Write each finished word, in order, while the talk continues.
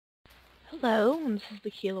Hello, and this is the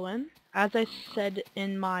Kiloin. As I said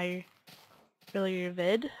in my earlier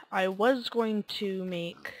vid, I was going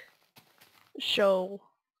to show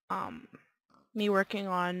me working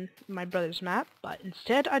on my brother's map, but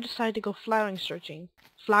instead I decided to go flower searching.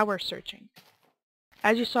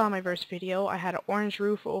 As you saw in my first video, I had an orange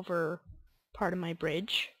roof over part of my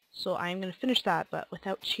bridge, so I'm going to finish that, but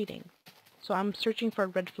without cheating. So I'm searching for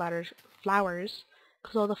red flowers,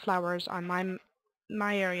 because all the flowers on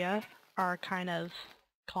my area are kind of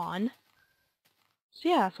gone. So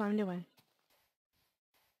yeah, that's what I'm doing.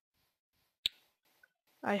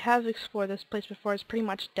 I have explored this place before. It's pretty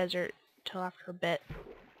much desert till after a bit.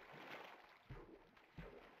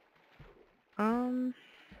 And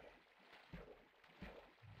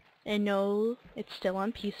no, it's still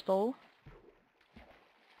unpeaceful.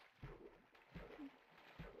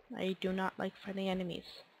 I do not like fighting enemies,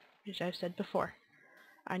 as I've said before.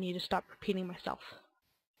 I need to stop repeating myself.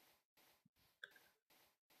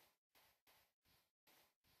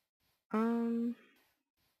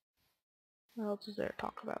 What else is there to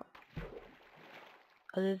talk about?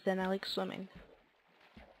 Other than I like swimming.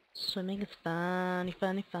 Swimming is fun.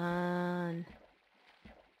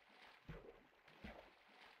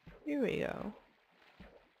 Here we go.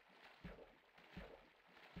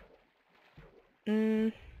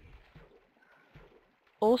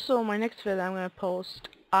 Also, my next video I'm going to post,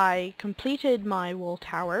 I completed my wool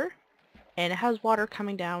tower, and it has water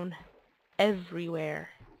coming down everywhere.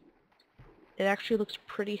 It actually looks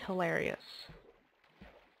pretty hilarious.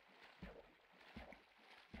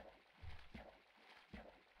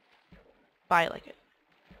 But I like it.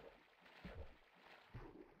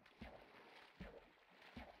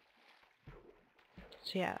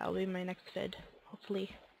 So yeah, that'll be my next vid,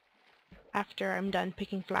 hopefully, after I'm done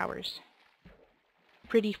picking flowers.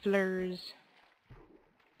 Pretty flowers.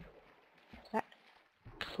 Is that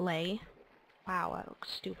clay? Wow, that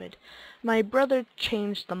looks stupid. My brother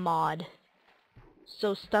changed the mod,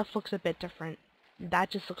 so stuff looks a bit different. That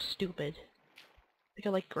just looks stupid. I think I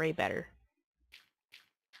like gray better.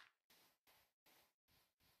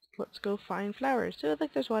 Let's go find flowers. Oh, I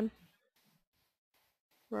think there's one.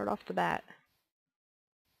 Right off the bat.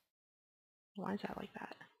 Why is that like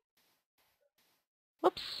that?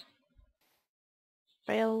 Whoops!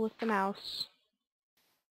 Fail with the mouse.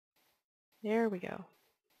 There we go.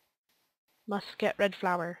 Must get red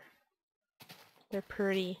flower. They're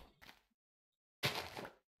pretty.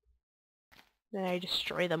 Then I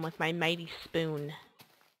destroy them with my mighty spoon.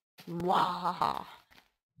 Wah!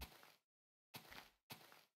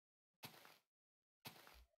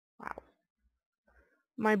 Wow.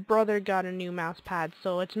 My brother got a new mouse pad,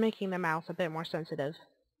 so it's making the mouse a bit more sensitive.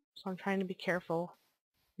 So I'm trying to be careful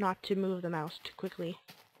not to move the mouse too quickly.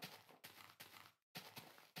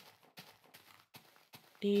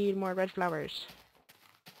 Need more red flowers.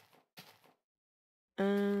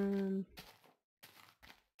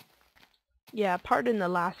 Yeah, pardon the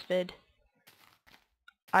last vid.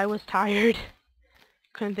 I was tired.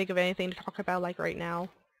 Couldn't think of anything to talk about like right now.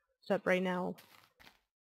 Except right now,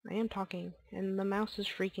 I am talking, and the mouse is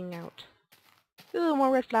freaking out. Ooh,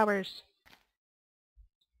 more red flowers.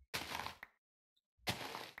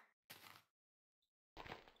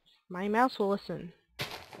 My mouse will listen.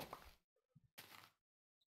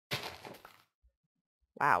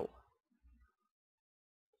 Wow.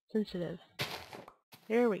 Sensitive.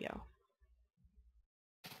 There we go.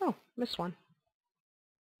 Oh, missed one.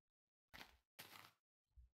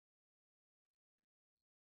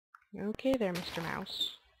 Okay there, Mr.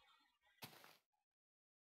 Mouse.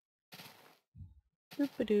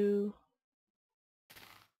 Boop-a-doo.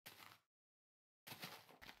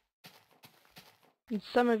 And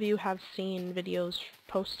some of you have seen videos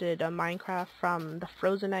posted on Minecraft from the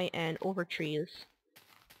Frozenite and Overtrees.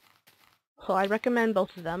 So I recommend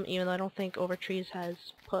both of them, even though I don't think Overtrees has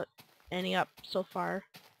put any up so far,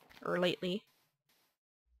 or lately.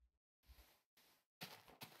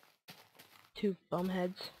 Two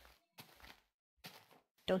bumheads.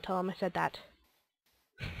 Don't tell them I said that.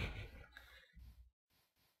 It's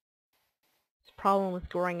a problem with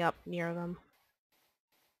growing up near them.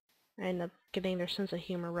 I end up getting their sense of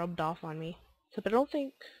humor rubbed off on me. So, but I don't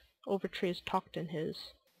think Overtrees talked in his.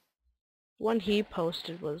 One he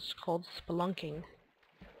posted was called Spelunking.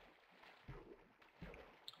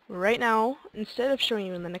 Right now, instead of showing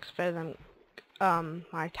you in the next video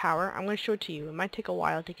my tower, I'm going to show it to you. It might take a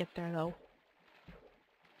while to get there though.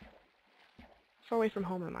 How far away from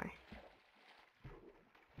home am I?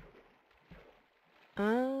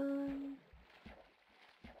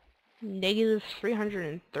 Negative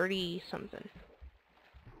 330 something.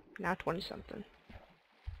 Now 20 something.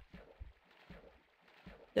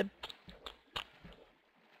 The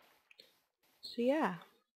So yeah.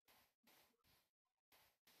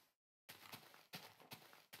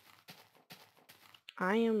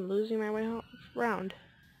 I am losing my way around.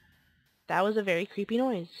 That was a very creepy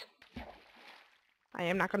noise. I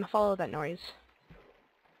am not going to follow that noise.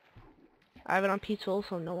 I have it on peaceful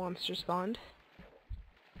so no monsters spawned.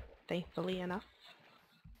 Thankfully enough.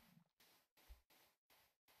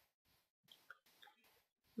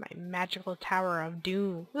 My magical tower of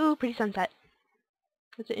doom. Ooh, pretty sunset.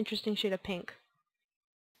 That's an interesting shade of pink.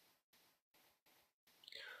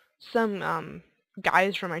 Some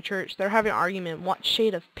guys from my church, they're having an argument what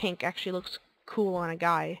shade of pink actually looks cool on a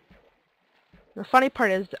guy. The funny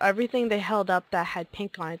part is everything they held up that had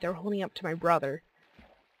pink on it, they were holding up to my brother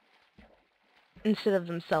instead of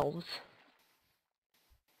themselves.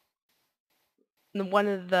 And one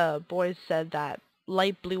of the boys said that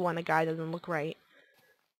light blue on a guy doesn't look right.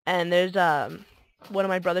 And there's one of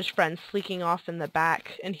my brother's friends sleeking off in the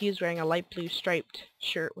back, and he's wearing a light blue striped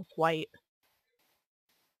shirt with white.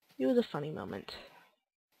 It was a funny moment.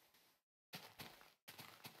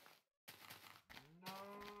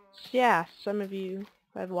 So yeah, some of you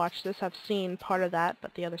who have watched this have seen part of that,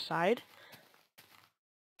 but the other side.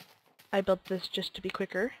 I built this just to be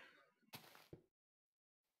quicker.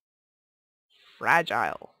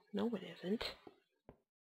 Fragile. No, it isn't.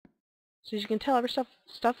 So as you can tell, every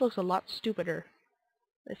stuff looks a lot stupider,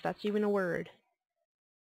 if that's even a word.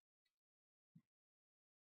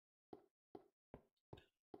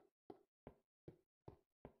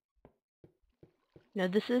 Now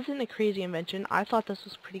this isn't a crazy invention. I thought this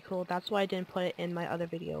was pretty cool. That's why I didn't put it in my other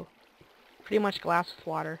video. Pretty much glass with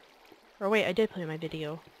water. Or wait, I did put it in my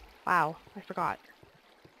video. Wow, I forgot.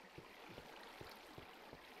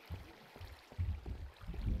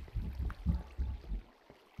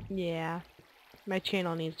 Yeah, my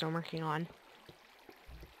channel needs some working on.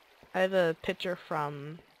 I have a picture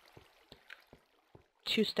from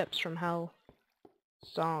 2 Steps from Hell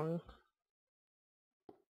song,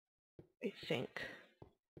 I think.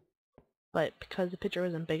 But because the picture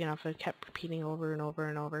wasn't big enough, I kept repeating over and over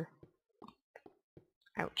and over.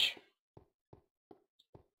 Ouch.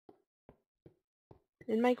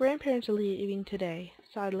 And my grandparents are leaving today,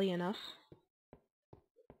 sadly enough.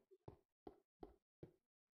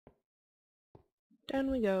 Down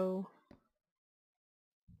we go.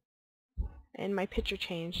 And my picture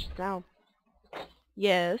changed. Now,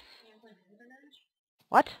 yes.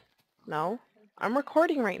 What? No. I'm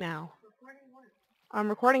recording right now. I'm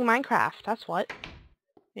recording Minecraft, that's what.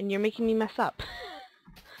 And you're making me mess up.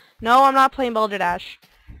 No, I'm not playing Balderdash.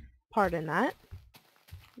 Pardon that.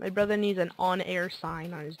 My brother needs an on-air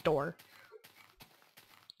sign on his door.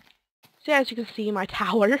 So as you can see, my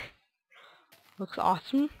tower looks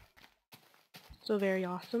awesome. So very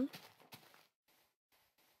awesome.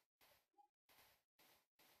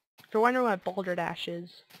 If you're wondering what Balderdash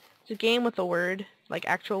is, it's a game with a word, like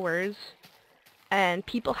actual words, and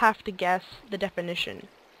people have to guess the definition.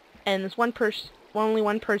 And this only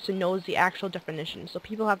one person knows the actual definition, so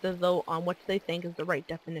people have to vote on what they think is the right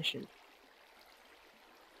definition.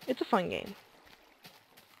 It's a fun game.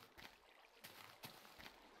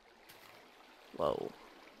 Whoa.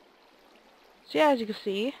 So yeah, as you can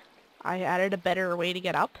see, I added a better way to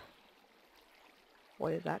get up.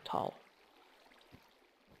 Why is that tall?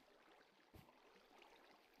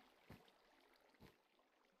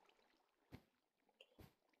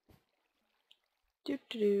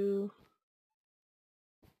 Doo-doo-doo.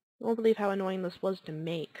 I won't believe how annoying this was to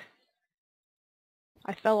make.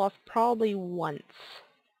 I fell off probably once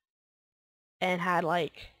and had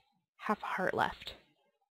like half a heart left.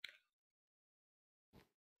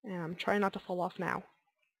 And I'm trying not to fall off now.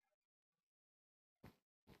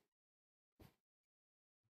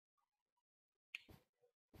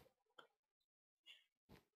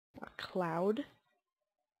 A cloud.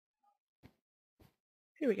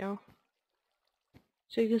 Here we go.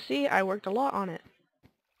 So you can see I worked a lot on it.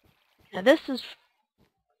 Now this is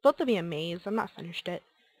supposed to be a maze. I'm not finished it.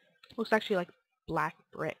 Looks actually like black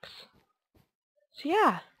bricks. So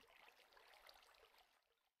yeah.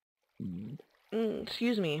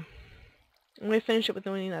 Excuse me. I'm gonna finish it with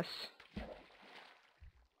doing this.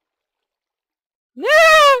 No!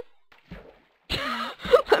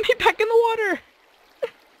 Let me back in the water!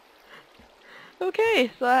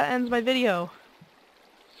 Okay, so that ends my video.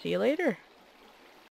 See you later.